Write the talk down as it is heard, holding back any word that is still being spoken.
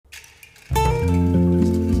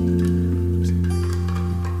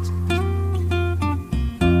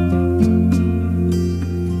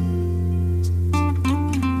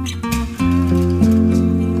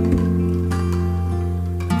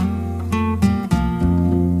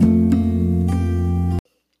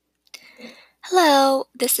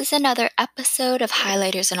This is another episode of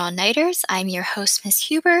Highlighters and All-Nighters. I'm your host, Miss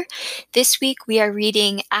Huber. This week we are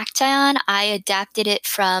reading Actaeon. I adapted it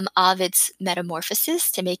from Ovid's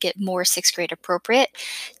Metamorphoses to make it more sixth grade appropriate.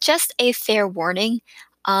 Just a fair warning.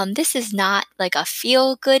 This is not like a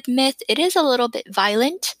feel-good myth. It is a little bit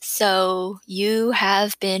violent, so you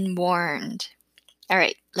have been warned. All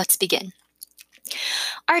right, let's begin.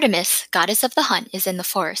 Artemis, goddess of the hunt, is in the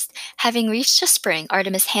forest. Having reached the spring,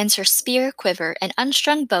 Artemis hands her spear, quiver, and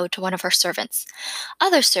unstrung bow to one of her servants.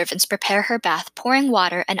 Other servants prepare her bath, pouring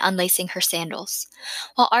water and unlacing her sandals.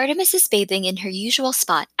 While Artemis is bathing in her usual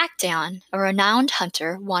spot, Actaeon, a renowned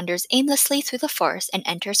hunter, wanders aimlessly through the forest and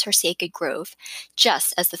enters her sacred grove,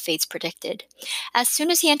 just as the fates predicted. As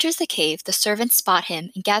soon as he enters the cave, the servants spot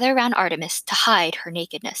him and gather around Artemis to hide her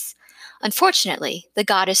nakedness. Unfortunately, the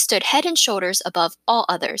goddess stood head and shoulders above all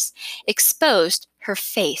others. Exposed, her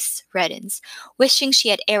face reddens. Wishing she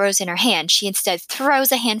had arrows in her hand, she instead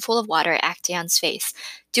throws a handful of water at Actaeon's face.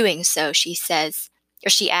 Doing so, she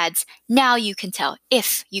adds, "Now you can tell,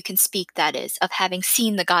 if you can speak, that is, of having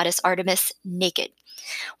seen the goddess Artemis naked."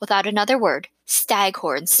 Without another word, stag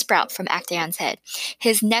horns sprout from Actaeon's head.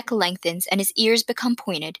 His neck lengthens and his ears become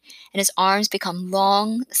pointed, and his arms become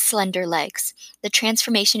long, slender legs. The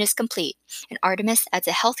transformation is complete, and Artemis adds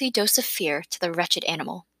a healthy dose of fear to the wretched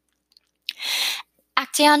animal.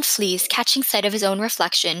 Actaeon flees, catching sight of his own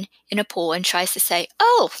reflection in a pool, and tries to say,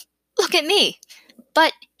 "Oh, look at me!"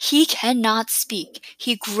 But he cannot speak.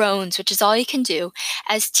 He groans, which is all he can do,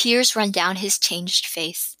 as tears run down his changed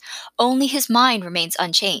face. Only his mind remains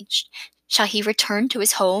unchanged. Shall he return to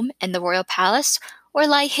his home in the royal palace, or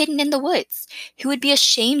lie hidden in the woods? He would be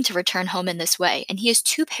ashamed to return home in this way, and he is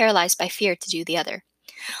too paralyzed by fear to do the other.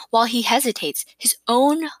 While he hesitates, his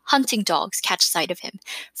own hunting dogs catch sight of him.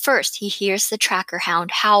 First, he hears the tracker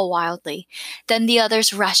hound howl wildly. Then the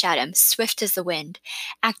others rush at him, swift as the wind.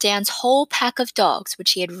 Actaeon's whole pack of dogs,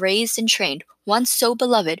 which he had raised and trained, once so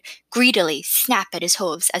beloved, greedily snap at his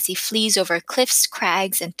hooves as he flees over cliffs,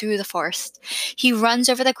 crags, and through the forest. He runs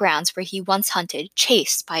over the grounds where he once hunted,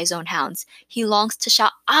 chased by his own hounds. He longs to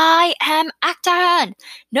shout, "I am Actaeon!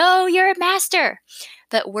 Know your master!"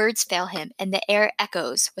 But words fail him, and the air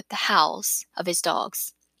echoes with the howls of his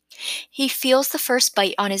dogs. He feels the first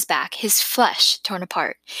bite on his back, his flesh torn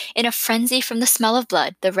apart. In a frenzy from the smell of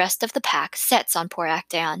blood, the rest of the pack sets on poor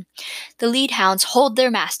Actaeon. The lead hounds hold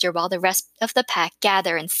their master while the rest of the pack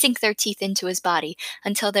gather and sink their teeth into his body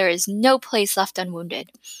until there is no place left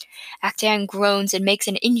unwounded. Actaeon groans and makes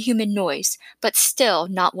an inhuman noise, but still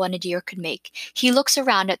not one a deer could make. He looks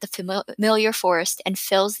around at the familiar forest and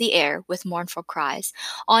fills the air with mournful cries.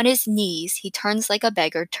 On his knees, he turns like a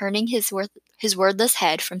beggar, turning his wordless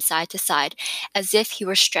head from side to side, as if he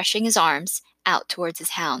were stretching his arms out towards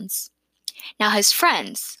his hounds. Now his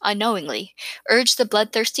friends, unknowingly, urge the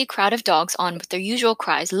bloodthirsty crowd of dogs on with their usual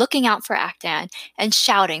cries, looking out for Actaeon and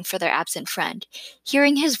shouting for their absent friend.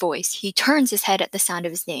 Hearing his voice, he turns his head at the sound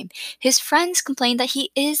of his name. His friends complain that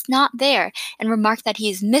he is not there and remark that he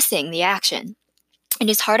is missing the action. In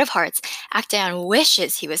his heart of hearts, Actaeon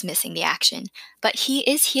wishes he was missing the action, but he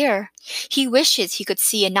is here. He wishes he could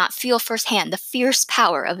see and not feel firsthand the fierce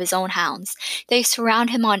power of his own hounds. They surround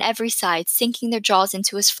him on every side, sinking their jaws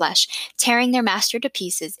into his flesh, tearing their master to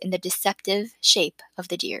pieces in the deceptive shape of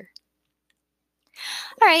the deer.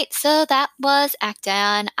 All right, so that was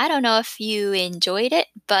Actaeon. I don't know if you enjoyed it,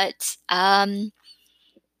 but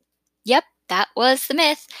yep, that was the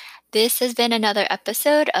myth. This has been another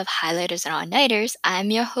episode of Highlighters and All-Nighters. I'm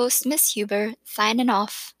your host, Miss Huber, signing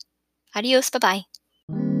off. Adios, bye-bye.